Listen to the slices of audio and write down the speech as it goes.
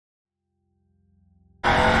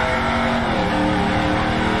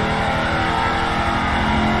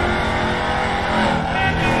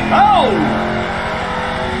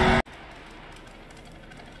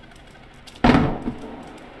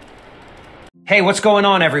Hey, what's going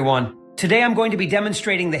on, everyone? Today I'm going to be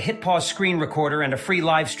demonstrating the HitPaw Screen Recorder and a free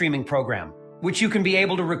live streaming program, which you can be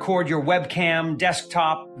able to record your webcam,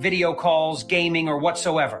 desktop, video calls, gaming, or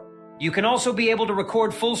whatsoever. You can also be able to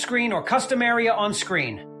record full screen or custom area on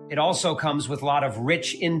screen. It also comes with a lot of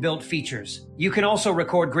rich inbuilt features. You can also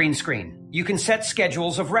record green screen. You can set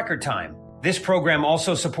schedules of record time. This program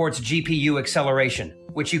also supports GPU acceleration,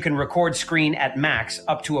 which you can record screen at max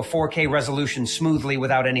up to a 4K resolution smoothly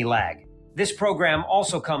without any lag. This program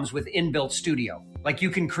also comes with inbuilt studio. Like you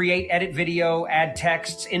can create, edit video, add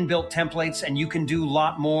texts, inbuilt templates, and you can do a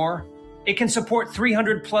lot more. It can support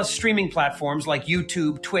 300 plus streaming platforms like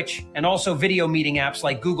YouTube, Twitch, and also video meeting apps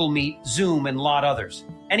like Google Meet, Zoom, and a lot others.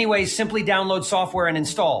 Anyways, simply download software and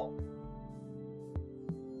install.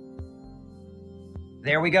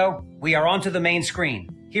 There we go. We are onto the main screen.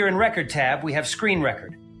 Here in Record tab, we have Screen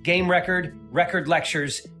Record, Game Record, Record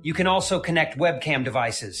Lectures. You can also connect webcam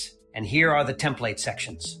devices. And here are the template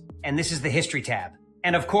sections. And this is the History tab.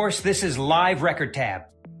 And of course, this is Live Record tab.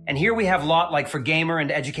 And here we have a lot like for gamer and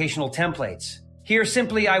educational templates. Here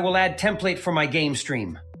simply I will add template for my game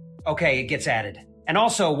stream. Okay, it gets added. And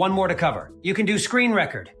also one more to cover. You can do Screen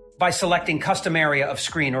Record by selecting custom area of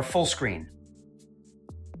screen or full screen.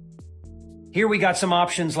 Here we got some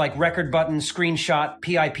options like record button, screenshot,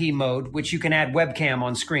 PIP mode, which you can add webcam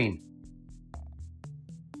on screen.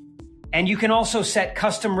 And you can also set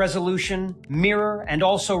custom resolution, mirror, and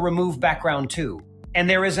also remove background too. And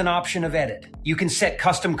there is an option of edit. You can set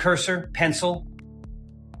custom cursor, pencil,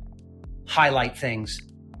 highlight things.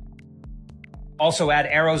 Also add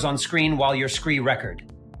arrows on screen while you're screen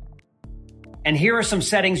record. And here are some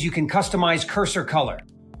settings you can customize cursor color.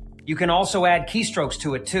 You can also add keystrokes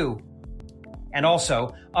to it too. And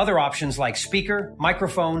also other options like speaker,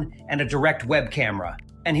 microphone, and a direct web camera.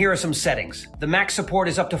 And here are some settings. The max support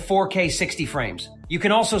is up to 4K 60 frames. You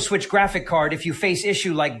can also switch graphic card if you face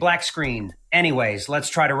issue like black screen. Anyways, let's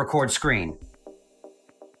try to record screen.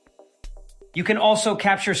 You can also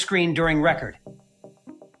capture screen during record.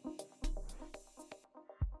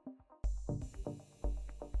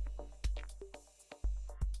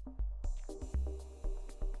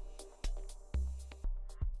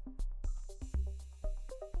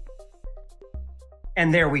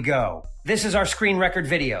 And there we go. This is our screen record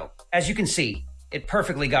video. As you can see, it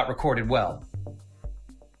perfectly got recorded well.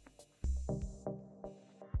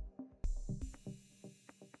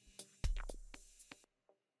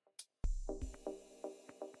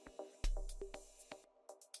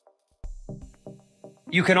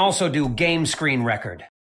 You can also do game screen record.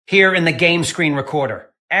 Here in the game screen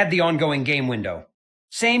recorder, add the ongoing game window.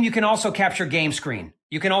 Same, you can also capture game screen.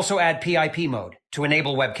 You can also add PIP mode to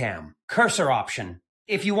enable webcam. Cursor option.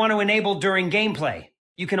 If you want to enable during gameplay,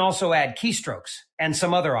 you can also add keystrokes and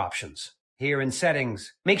some other options. Here in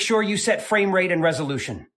settings, make sure you set frame rate and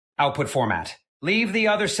resolution. Output format. Leave the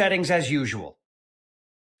other settings as usual.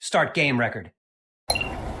 Start game record.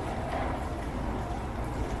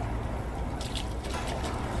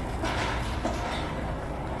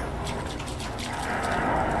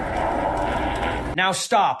 Now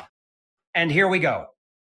stop. And here we go.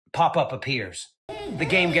 Pop-up appears. The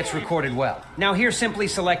game gets recorded well. Now here simply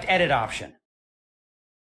select edit option.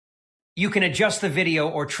 You can adjust the video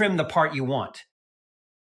or trim the part you want.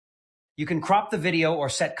 You can crop the video or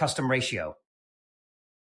set custom ratio.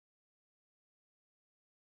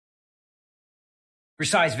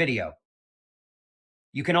 Resize video.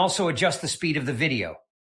 You can also adjust the speed of the video.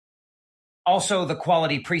 Also the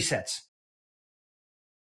quality presets.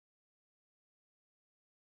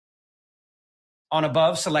 On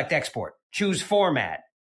above, select export. Choose format.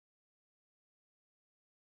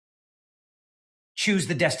 Choose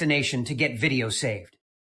the destination to get video saved.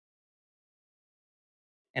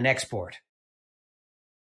 And export.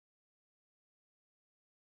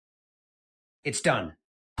 It's done.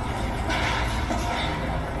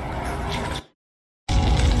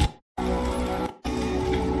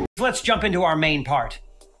 Let's jump into our main part.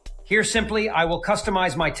 Here simply, I will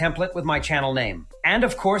customize my template with my channel name. And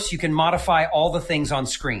of course, you can modify all the things on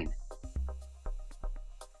screen.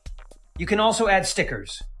 You can also add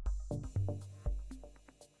stickers.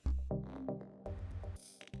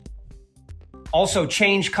 Also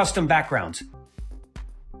change custom backgrounds.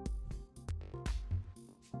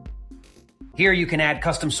 Here you can add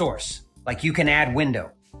custom source, like you can add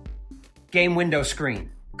window, game window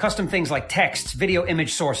screen, custom things like texts, video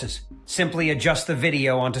image sources. Simply adjust the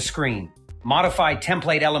video onto screen. Modify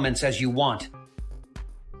template elements as you want.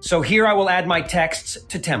 So here I will add my texts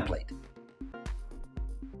to template.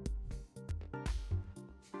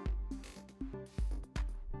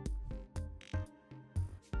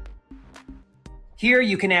 Here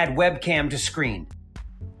you can add webcam to screen.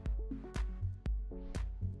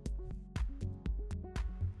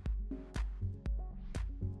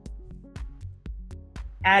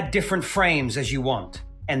 Add different frames as you want,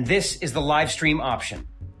 and this is the live stream option.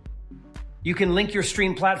 You can link your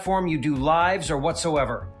stream platform you do lives or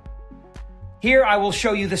whatsoever. Here I will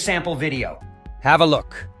show you the sample video. Have a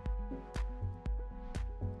look.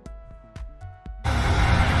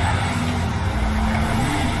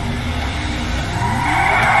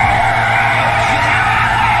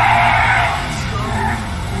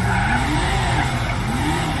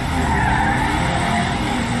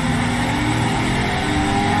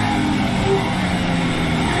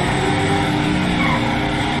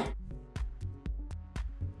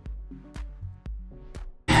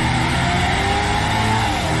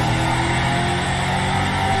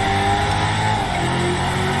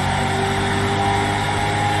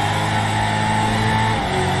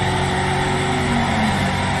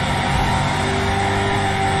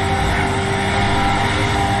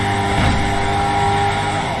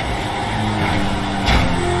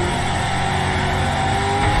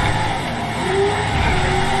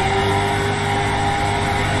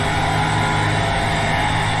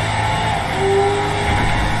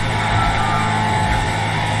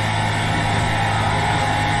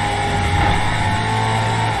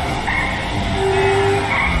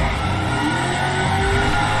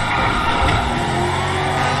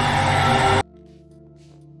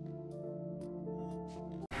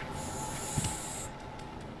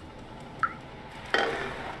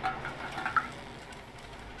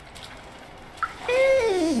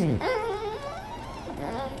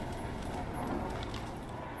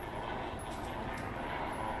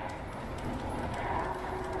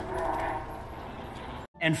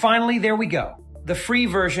 And finally, there we go. The free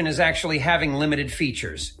version is actually having limited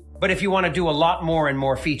features. But if you want to do a lot more and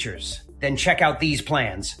more features, then check out these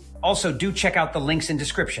plans. Also, do check out the links in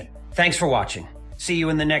description. Thanks for watching. See you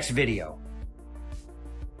in the next video.